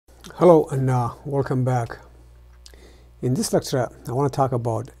Hello and welcome back. In this lecture, I want to talk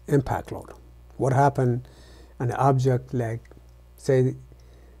about impact load. What happened an object like, say,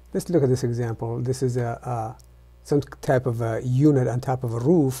 let's look at this example. This is some type of a unit on top of a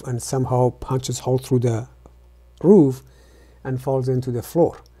roof and somehow punches hole through the roof and falls into the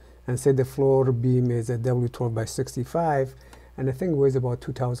floor. And say the floor beam is a W12 by 65 and the thing weighs about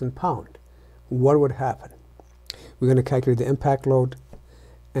 2,000 pounds. What would happen? We're going to calculate the impact load.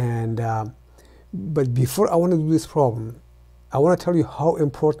 And but before I want to do this problem, I want to tell you how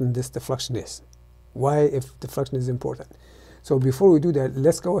important this deflection is. Why, if deflection is important. So before we do that,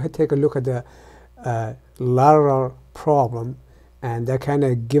 let's go ahead and take a look at the lateral problem, and that kind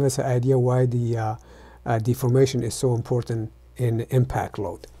of give us an idea why the deformation is so important in impact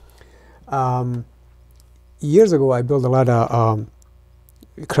load. Years ago, I built a lot of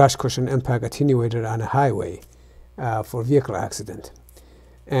crash cushion impact attenuator on a highway for vehicle accident.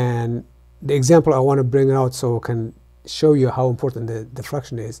 And the example I want to bring out so I can show you how important the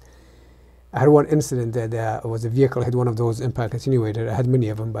deflection is. I had one incident that there was a vehicle hit one of those impact attenuators. I had many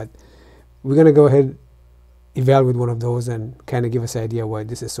of them, but we're going to go ahead evaluate one of those and kind of give us an idea why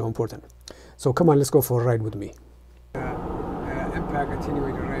this is so important. So come on, let's go for a ride with me. Impact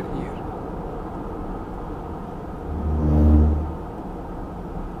attenuator right here.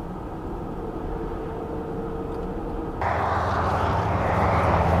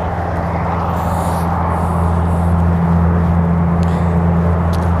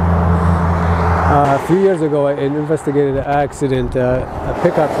 A few years ago, I investigated an accident. A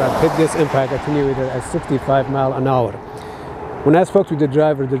pickup truck hit this impact attenuator at 65 miles an hour. When I spoke to the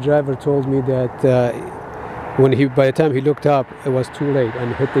driver told me that by the time he looked up, it was too late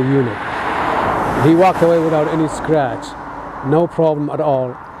and hit the unit. He walked away without any scratch, no problem at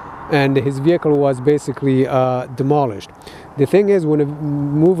all, and his vehicle was basically demolished. The thing is, when a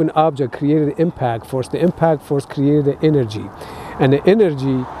moving object created impact force, the impact force created energy, and the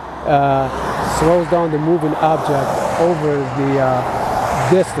energy slows down the moving object over the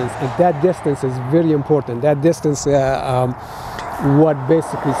distance, and that distance is very important. That distance what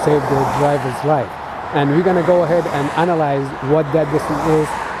basically saved the driver's life. And we're going to go ahead and analyze what that distance is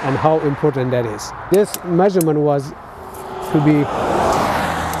and how important that is. This measurement was to be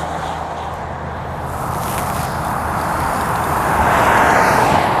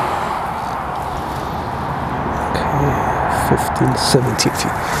 17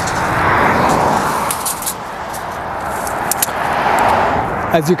 feet.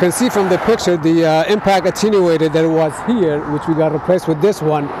 As you can see from the picture, the impact attenuator that was here, which we got replaced with this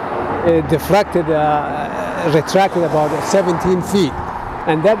one, it deflected, retracted about 17 feet.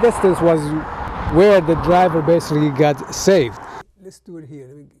 And that distance was where the driver basically got saved. Let's do it here.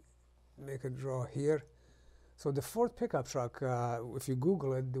 Let me make a draw here. So the Ford pickup truck, if you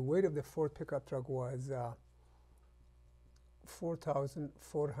Google it, the weight of the Ford pickup truck was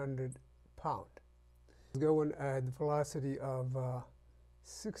 4,400 pounds. Going at the velocity of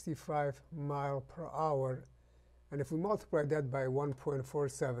 65 miles per hour, and if we multiply that by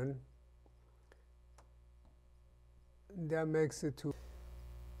 1.47, that makes it to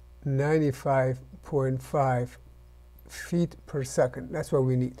 95.5 feet per second. That's what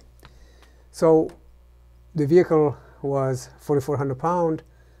we need. So the vehicle was 4,400 pounds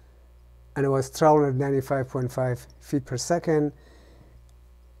and it was traveling at 95.5 feet per second,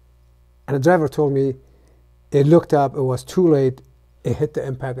 and the driver told me it looked up, it was too late, it hit the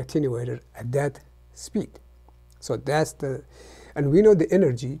impact attenuator at that speed. So that's and we know the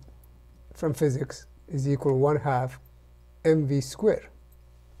energy from physics is equal to 1/2 mv squared.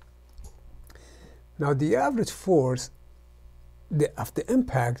 Now the average force of the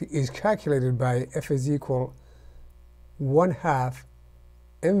impact is calculated by F is equal 1/2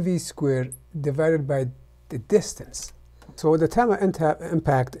 mv squared divided by the distance. So at the time of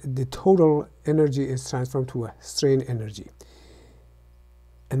impact, the total energy is transformed to a strain energy.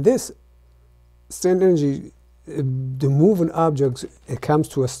 And this strain energy, the moving objects, it comes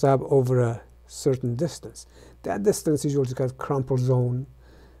to a stop over a certain distance. That distance usually is called crumple zone,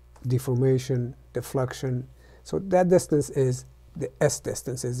 deformation, deflection. So that distance is, the S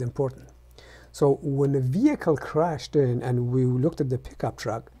distance is important. So when the vehicle crashed in and we looked at the pickup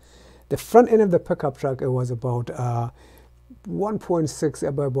truck, the front end of the pickup truck, it was about 1.6,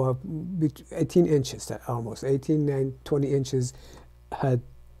 about 18 inches, almost 18, 20 inches had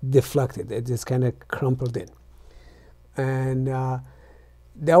deflected. It just kind of crumpled in. And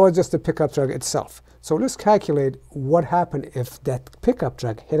that was just the pickup truck itself. So let's calculate what happened if that pickup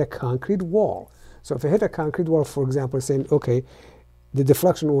truck hit a concrete wall. So if it hit a concrete wall, for example, saying, okay, the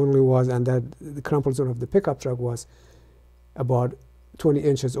deflection only was, and that the crumple zone of the pickup truck was about 20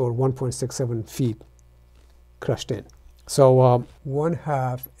 inches or 1.67 feet crushed in. So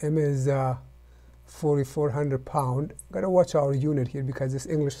 1/2 M is 4,400 pound. Gotta watch our unit here because this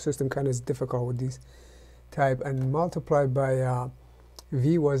English system kind of is difficult with these type, and multiplied by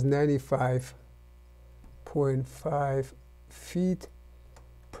V was 95.5 feet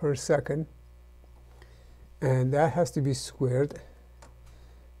per second, and that has to be squared.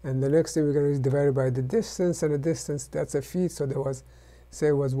 And the next thing we're going to do is divided by the distance, and the distance, that's a feet, so there was, say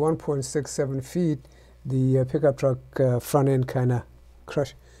it was 1.67 feet. The pickup truck front end kind of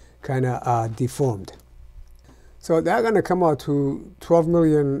deformed. So that's going to come out to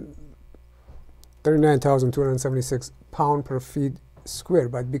 12,039,276 pound per feet square.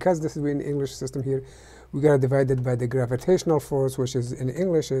 But because this is in the English system here, we got to divide it by the gravitational force, which is in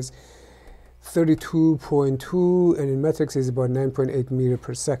English is 32.2, and in metrics is about 9.8 meter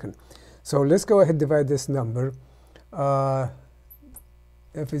per second. So let's go ahead and divide this number.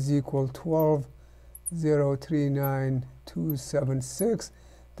 F is equal 12,039,276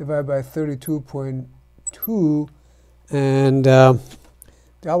 divided by 32.2, and that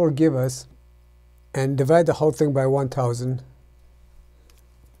will give us, and divide the whole thing by 1,000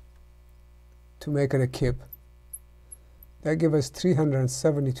 to make it a kip. That gives us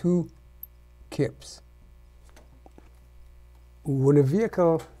 372 kips. When a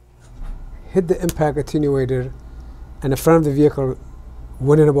vehicle hit the impact attenuator and the front of the vehicle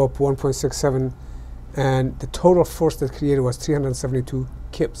went in about 1.67, and the total force that created was 372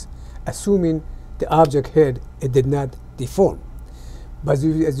 kips, assuming the object hit, it did not deform. But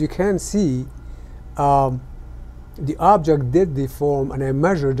as you can see, the object did deform, and I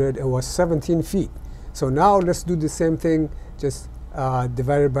measured it, it was 17 feet. So now let's do the same thing, just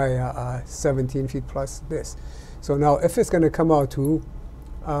divided by 17 feet plus this. So now if it's going to come out to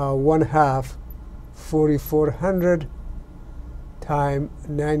 1/2 4,400 times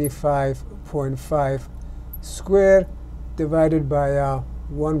 95.5 square divided by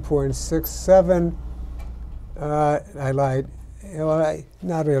 1.67, I lied,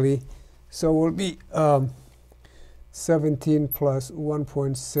 not really, so it will be 17 plus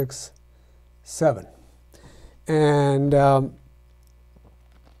 1.67, and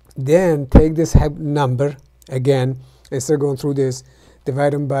then take this number again, instead of going through this,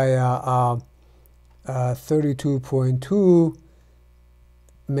 divide them by 32.2,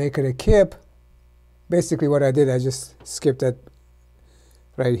 make it a kip. Basically what I did, I just skipped that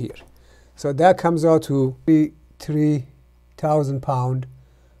right here. So that comes out to 3,000 pound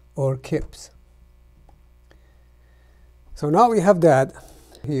or kips. So now we have that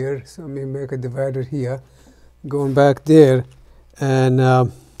here, so let me make a divider here, going back there, and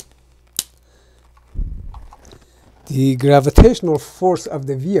the gravitational force of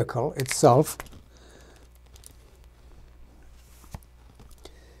the vehicle itself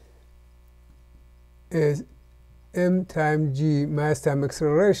is m times g, mass times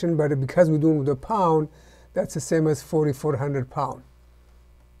acceleration, but because we're doing with a pound, that's the same as 4,400 pound.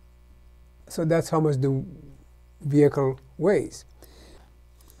 So that's how much the vehicle weighs.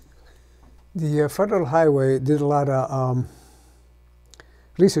 The Federal Highway did a lot of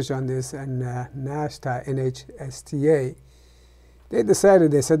research on this, and NHTSA, they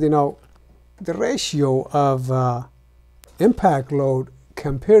decided, they said, you know, the ratio of impact load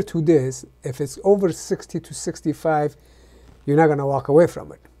compared to this, if it's over 60 to 65, you're not going to walk away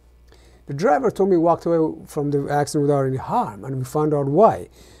from it. The driver told me he walked away from the accident without any harm, and we found out why.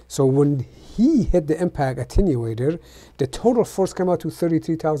 So when he hit the impact attenuator, the total force came out to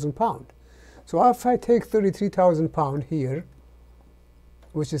 33,000 pounds. So if I take 33,000 pounds here,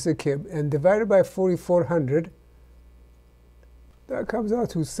 which is a kip, and divide it by 4,400, that comes out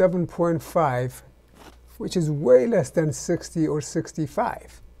to 7.5, which is way less than 60 or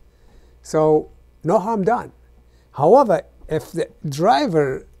 65. So no harm done. However, if the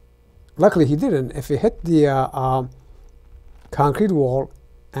driver, luckily he didn't, if he hit the concrete wall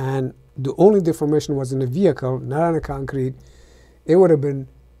and the only deformation was in the vehicle, not on the concrete, it would have been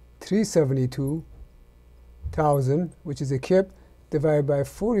 372,000, which is a kip, divided by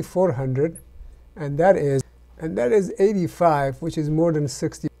 4,400, and that is 85, which is more than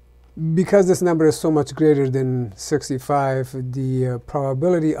 60. Because this number is so much greater than 65, the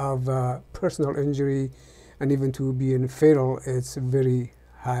probability of personal injury and even to being fatal, it's very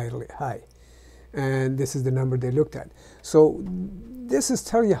high. And this is the number they looked at. So this is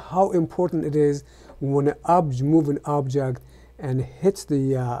telling you how important it is when an moving object and hits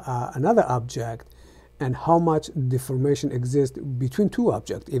the another object, and how much deformation exists between two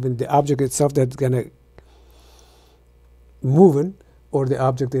objects, even the object itself that's going to moving, or the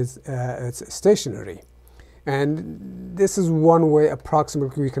object is it's stationary. And this is one way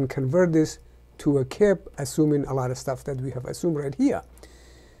approximately we can convert this to a kip, assuming a lot of stuff that we have assumed right here.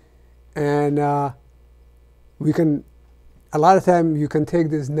 And we can, a lot of time you can take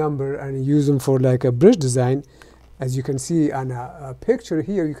this number and use them for like a bridge design. As you can see on a picture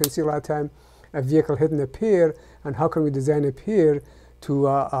here, you can see a lot of time a vehicle hitting a pier, and how can we design a pier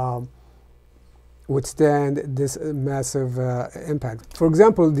to withstand this massive impact. For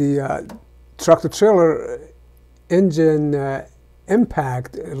example, the tractor-trailer engine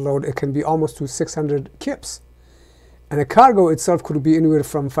impact load, it can be almost to 600 kips. And a cargo itself could be anywhere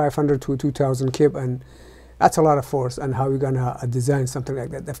from 500 to 2,000 kip, and that's a lot of force. And how we're gonna design something like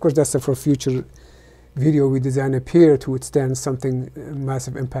that. Of course, that's for future video. We design a pier to withstand something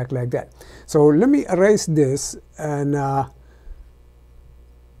massive impact like that. So let me erase this, and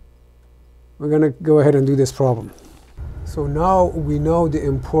we're gonna go ahead and do this problem. So now we know the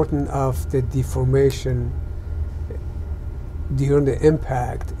importance of the deformation during the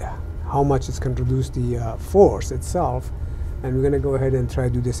impact, how much it can reduce the force itself, and we're going to go ahead and try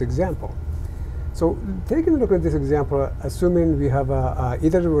to do this example. So taking a look at this example, assuming we have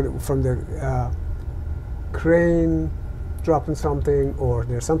either from the crane dropping something, or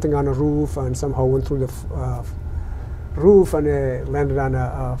there's something on a roof and somehow went through the roof and it landed on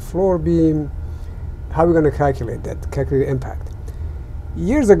a floor beam, how are we going to calculate that, calculate impact?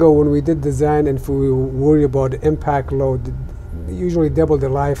 Years ago when we did design, and if we worry about the impact load, usually double the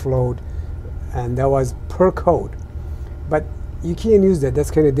life load, and that was per code. But you can't use that. That's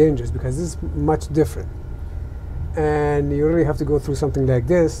kind of dangerous because this is much different. And you really have to go through something like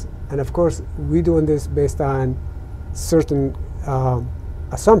this. And of course, we're doing this based on certain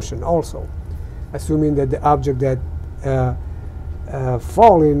assumption also, assuming that the object that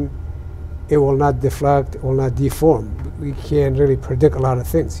falling, it will not deflect, it will not deform. We can't really predict a lot of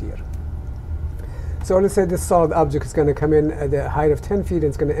things here. So let's say this solid object is going to come in at the height of 10 feet and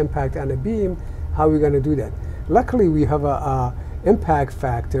it's going to impact on a beam. How are we going to do that? Luckily, we have a impact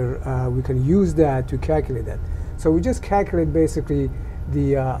factor. We can use that to calculate that. So we just calculate basically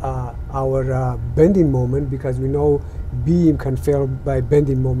the our bending moment, because we know beam can fail by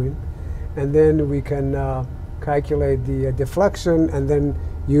bending moment. And then we can calculate the deflection, and then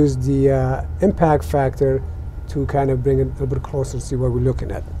use the impact factor to kind of bring it a little bit closer to see what we're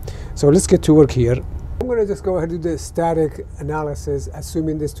looking at. So let's get to work here. I'm going to just go ahead and do the static analysis,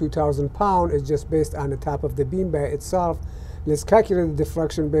 assuming this 2,000 pound is just based on the top of the beam by itself. Let's calculate the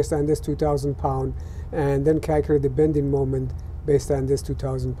deflection based on this 2,000 pound, and then calculate the bending moment based on this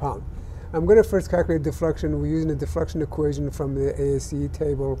 2,000 pound. I'm going to first calculate deflection. We're using the deflection equation from the ASE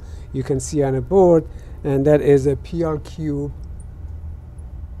table you can see on a board, and that is a PL cube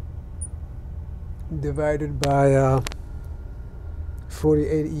divided by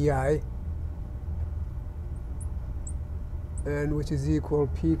 48 EI, and which is equal,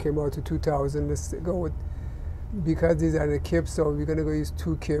 P came out to 2,000. Let's go with, because these are the kips, so we're going to go use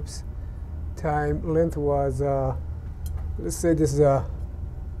 2 kips. Time length was, let's say this is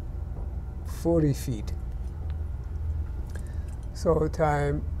 40 feet. So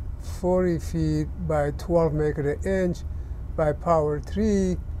time 40 feet by 12, make it an inch, by power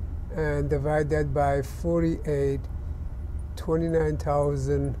 3, and divide that by 48,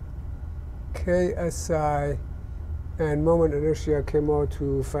 29,000 KSI, and moment inertia came out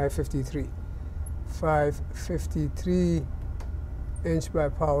to 553. 553 inch by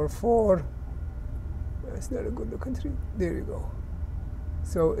power 4. That's not a good looking tree. There you go.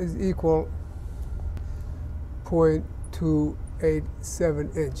 So is equal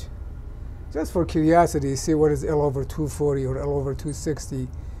 0.287 inch. Just for curiosity, see what is L over 240 or L over 260.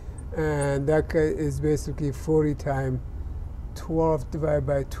 And that is basically 40 times 12 divided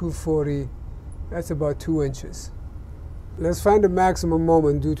by 240. That's about 2 inches. Let's find the maximum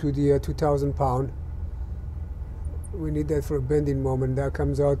moment due to the 2,000 pound. We need that for a bending moment. That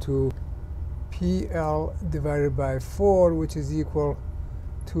comes out to PL divided by 4, which is equal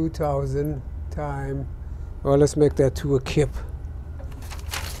 2,000 times, well, let's make that to a kip.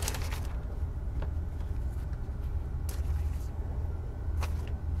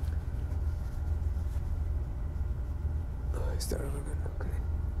 Okay.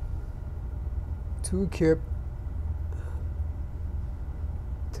 2 kip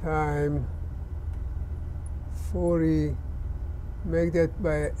time 40, make that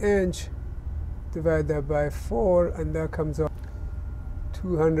by an inch, divide that by 4, and that comes out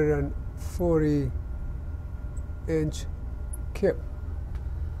 240 inch kip.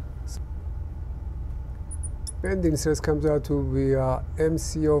 Bending stress comes out to be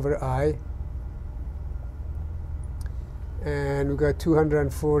MC over I, and we got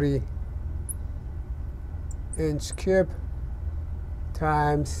 240 inch kip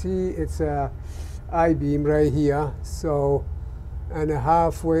times C, it's a I-beam right here, so, and a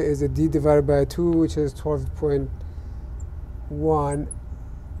halfway is a D divided by 2, which is 12.1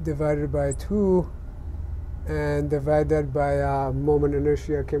 divided by 2, and divided by moment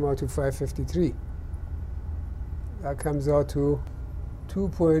inertia came out to 553. That comes out to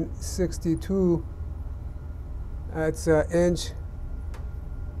 2.62, that's an inch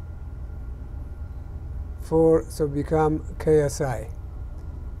for, so become KSI.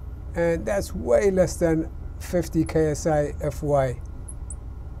 And that's way less than 50 KSI FY,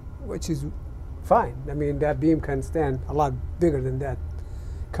 which is fine. I mean, that beam can stand a lot bigger than that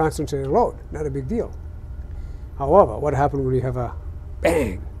concentrated load, not a big deal. However, what happens when you have a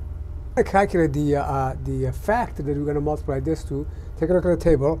bang? I calculate the factor that we're going to multiply this to. Take a look at the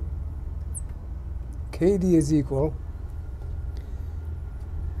table. KD is equal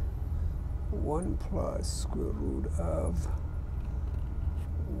 1 plus square root of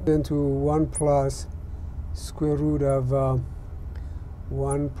into 1 plus square root of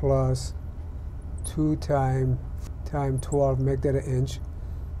 1 plus 2 time 12, make that an inch,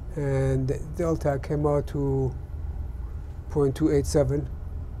 and the delta came out to 0.287,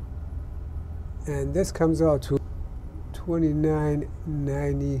 and this comes out to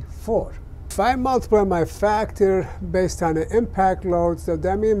 2994. If I multiply my factor based on the impact load, so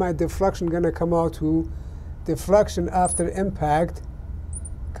that means my deflection going to come out to deflection after impact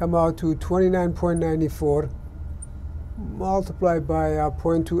come out to 29.94 multiplied by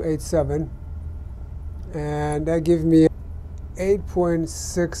 0.287, and that gives me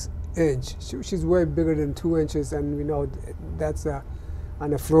 8.6 inch, which is way bigger than 2 inches, and we know that's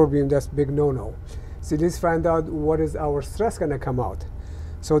on a floor beam, that's big no-no. So let's find out what is our stress going to come out.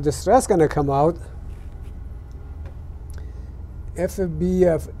 So the stress going to come out, FB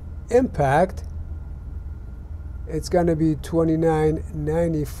of impact, it's going to be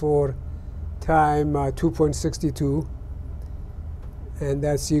 2994 times 2.62, and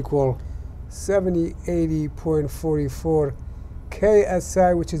that's equal 7080.44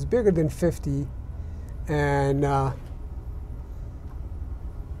 KSI, which is bigger than 50, and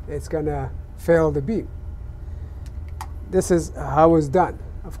it's going to fail the beam. This is how it's done,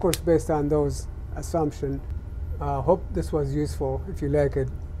 of course, based on those assumptions. Hope this was useful. If you like it,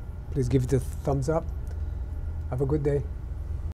 please give it a thumbs up. Have a good day.